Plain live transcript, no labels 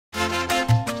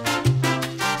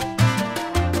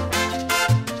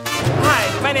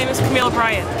My name is Camille,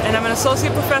 and I'm an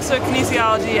associate professor of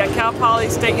kinesiology at Cal Poly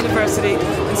State University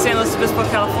in San Luis Obispo,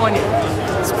 California.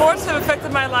 Sports have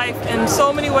affected my life in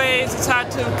so many ways, it's hard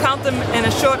to count them in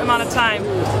a short amount of time.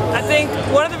 I think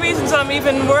one of the reasons I'm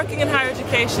even working in higher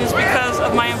education is because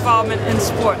of my involvement in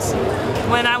sports.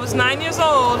 When I was 9 years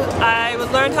old, I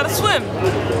learned how to swim,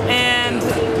 and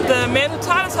the man who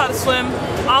taught us how to swim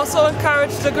also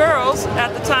encouraged the girls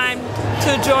at the time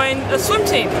to join a swim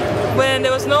team. When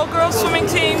there was no girls swimming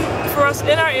team for us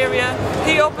in our area,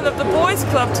 he opened up the boys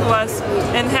club to us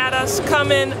and had us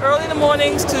come in early in the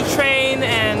mornings to train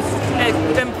and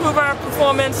improve our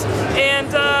performance. And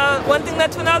one thing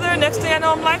led to another. Next thing I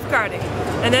know, I'm lifeguarding.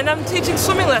 And then I'm teaching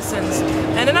swimming lessons.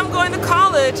 And then I'm going to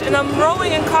college and I'm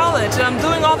rowing in college and I'm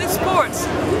doing all these sports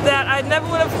that I never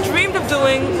would have dreamed of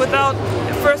doing without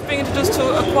first being introduced to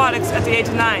aquatics at the age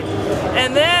of 9.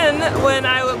 And then when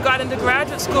I got into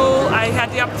graduate school, I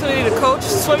had the opportunity to coach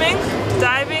swimming,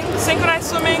 diving, synchronized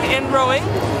swimming, and rowing.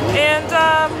 And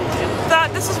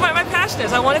thought this is what my passion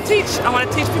is. I want to teach. I want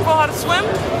to teach people how to swim,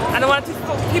 and I want to teach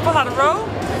people how to row.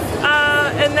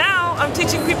 And now I'm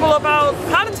teaching people about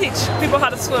how to teach people how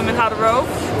to swim and how to row,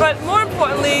 but more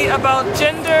importantly about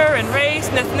gender and race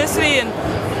and ethnicity and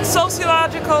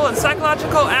sociological and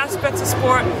psychological aspects of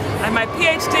sport. I have my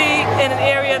PhD in an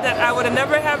area that I would have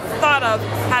never have thought of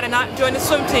had I not joined the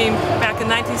swim team back in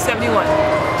 1971.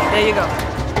 There you go.